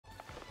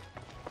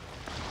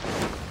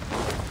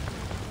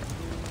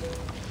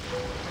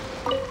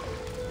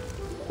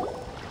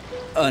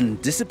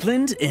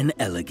Undisciplined,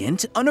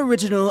 inelegant,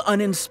 unoriginal,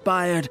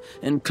 uninspired,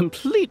 and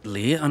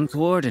completely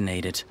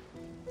uncoordinated.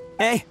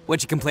 Hey,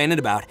 what you complaining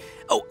about?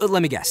 Oh,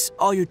 let me guess.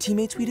 All your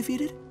teammates we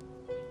defeated?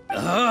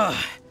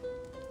 Ugh.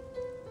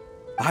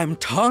 I'm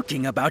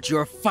talking about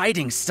your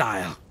fighting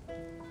style.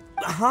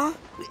 Huh?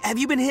 Have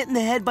you been hit in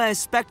the head by a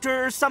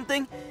specter or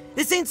something?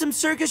 This ain't some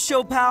circus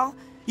show, pal.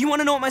 You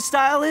want to know what my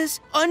style is?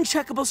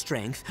 Uncheckable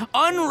strength,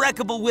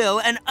 unwreckable will,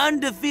 and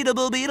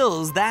undefeatable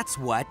beetles, that's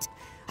what.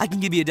 I can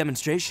give you a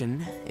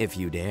demonstration, if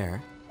you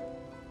dare.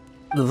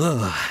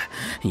 Ugh,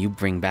 you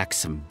bring back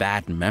some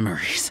bad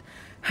memories.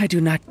 I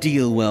do not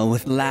deal well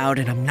with loud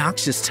and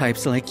obnoxious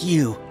types like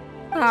you.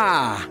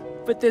 Ah,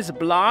 but this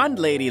blonde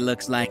lady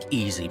looks like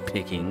easy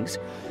pickings.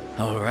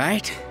 All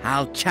right,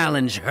 I'll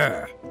challenge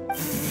her.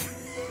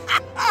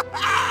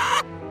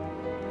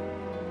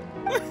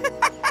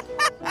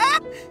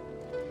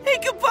 Hey,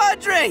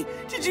 compadre!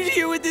 Did you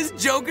hear what this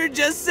joker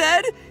just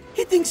said?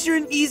 He thinks you're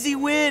an easy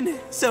win.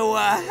 So,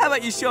 how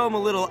about you show him a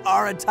little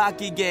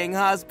Arataki gang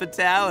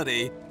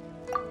hospitality?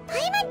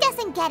 Paimon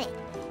doesn't get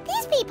it.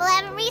 These people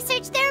haven't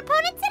researched their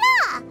opponents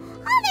at all.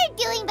 All they're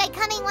doing by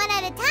coming one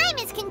at a time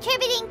is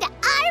contributing to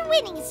our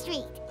winning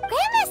streak.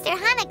 Grandmaster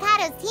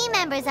Hanakato's team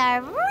members are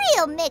a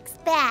real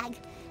mixed bag.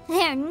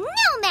 They're no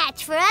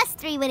match for us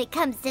three when it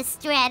comes to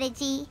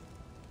strategy.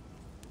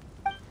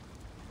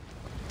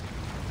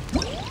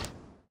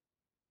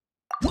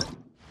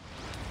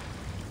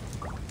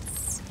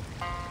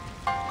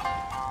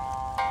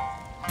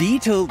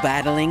 Beetle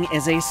battling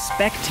is a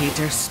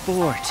spectator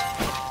sport.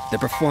 The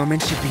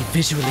performance should be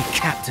visually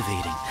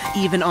captivating,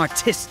 even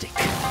artistic.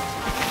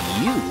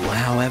 You,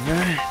 however,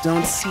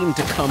 don't seem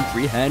to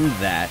comprehend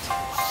that.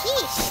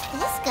 Sheesh,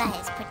 this guy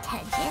is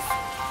pretentious.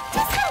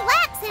 Just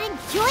relax and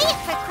enjoy it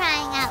for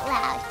crying out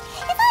loud.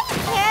 If all you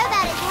care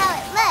about is how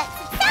it looks,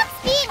 it stops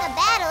being a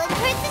battle and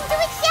turns into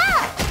a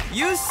show.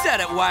 You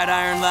said it, White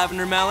Iron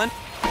Lavender Melon.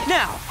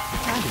 Now,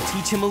 time to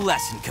teach him a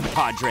lesson,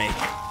 compadre.